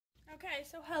Okay,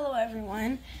 so hello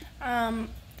everyone.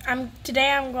 Today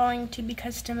I'm going to be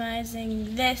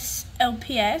customizing this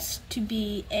LPS to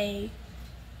be a,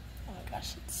 oh my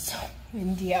gosh, it's so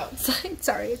windy outside.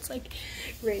 Sorry, it's like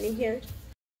raining here.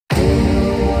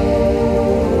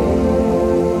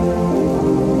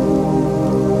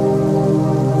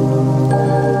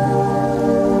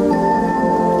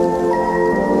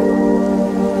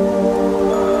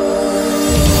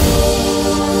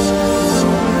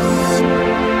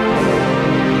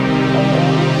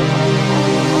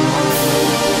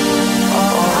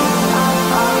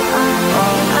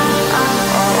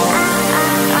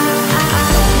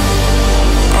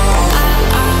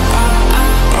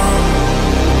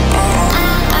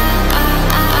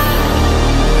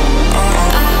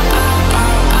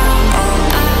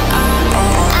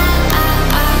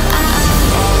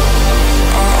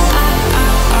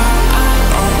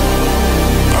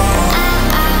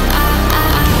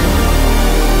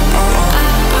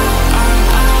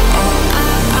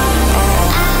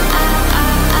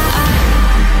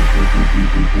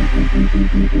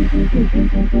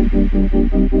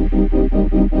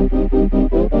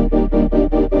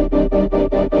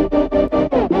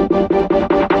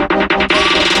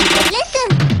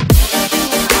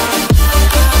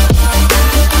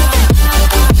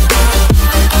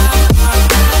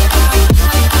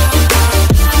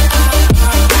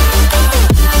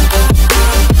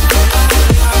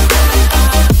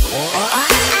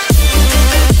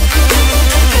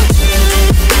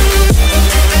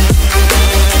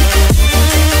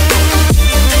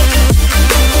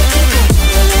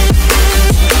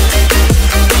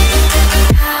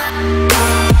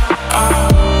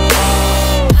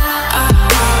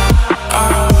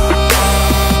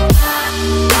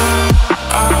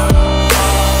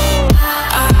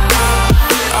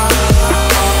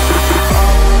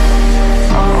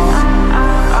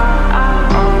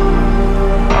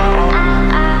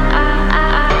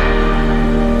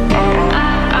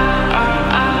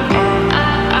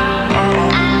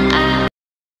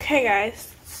 Hey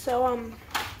guys, so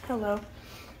hello.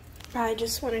 I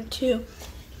just wanted to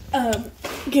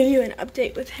give you an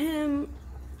update with him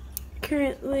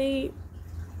currently,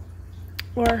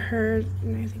 or her,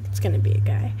 and I think it's gonna be a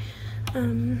guy.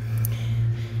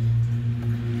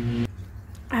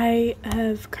 I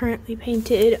have currently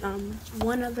painted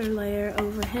one other layer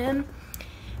over him,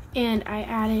 and I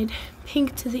added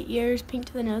pink to the ears, pink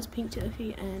to the nose, pink to the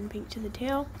feet, and pink to the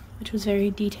tail, which was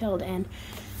very detailed, and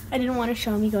I didn't want to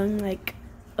show me going like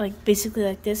basically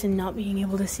like this and not being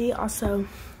able to see. Also,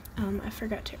 I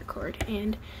forgot to record,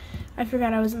 and I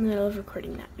forgot I was in the middle of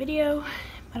recording that video,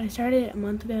 but I started it a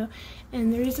month ago,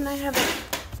 and the reason I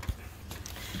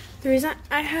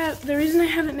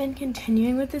haven't been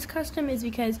continuing with this custom is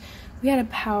because we had a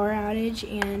power outage,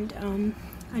 and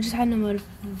I just had no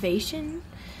motivation,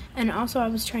 and also I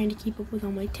was trying to keep up with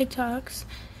all my TikToks,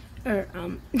 or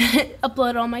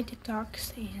upload all my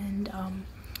TikToks, and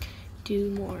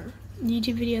do more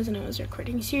YouTube videos, and I was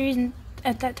recording series, and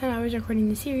at that time I was recording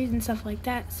the series and stuff like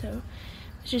that, so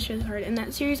it's just really hard. And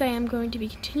that series I am going to be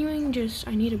continuing, just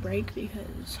I need a break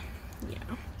because,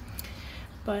 yeah,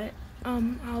 but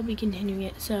I'll be continuing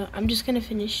it. So I'm just gonna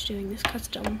finish doing this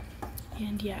custom,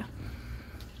 and yeah,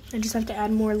 I just have to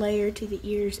add more layer to the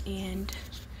ears and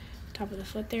top of the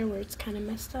foot there where it's kind of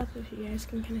messed up, if you guys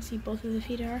can kind of see both of the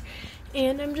feet are,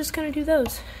 and I'm just gonna do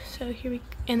those. So here we,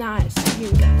 and the eyes, so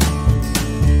here we go.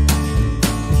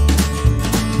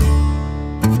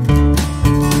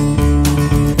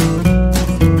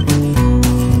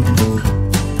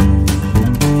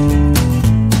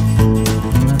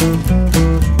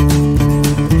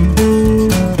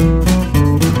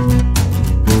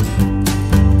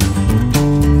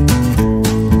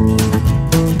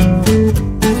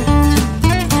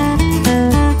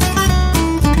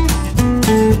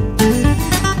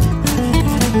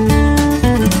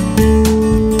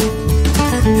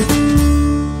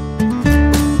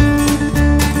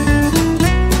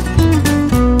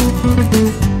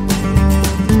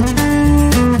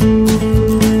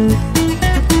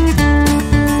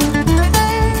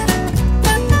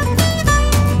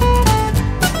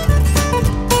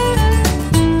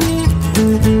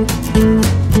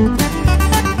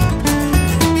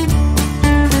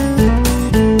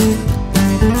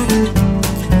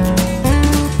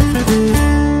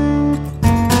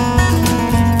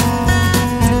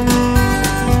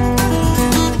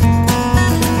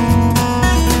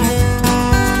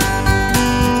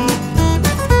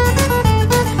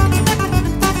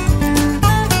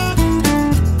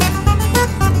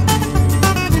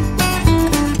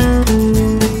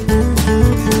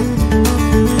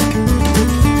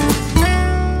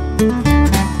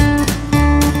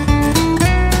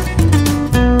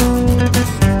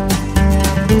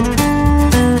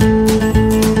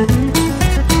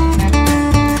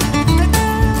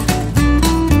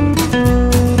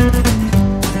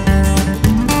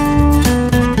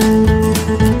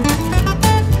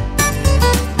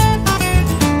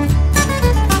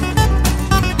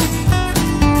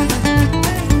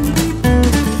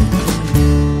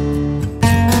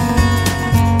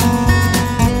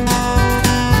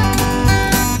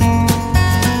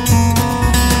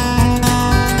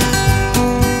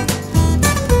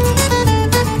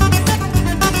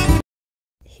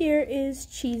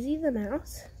 the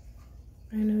mouse.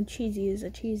 I know Cheesy is a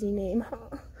cheesy name,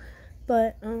 huh?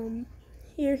 But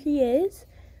here he is,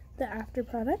 the after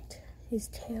product. His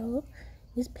tail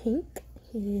is pink,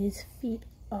 his feet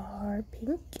are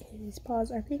pink, his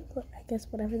paws are pink, I guess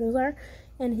whatever those are,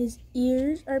 and his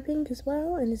ears are pink as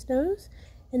well, and his nose,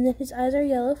 and then his eyes are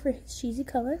yellow for his cheesy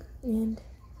color. And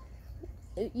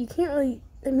you can't really,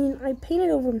 I mean, I painted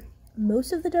over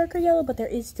most of the darker yellow, but there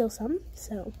is still some.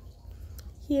 So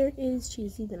here is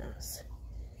Cheesy the mouse.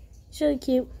 He's really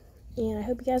cute, and I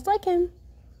hope you guys like him.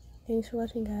 Thanks for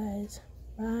watching, guys.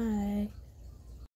 Bye.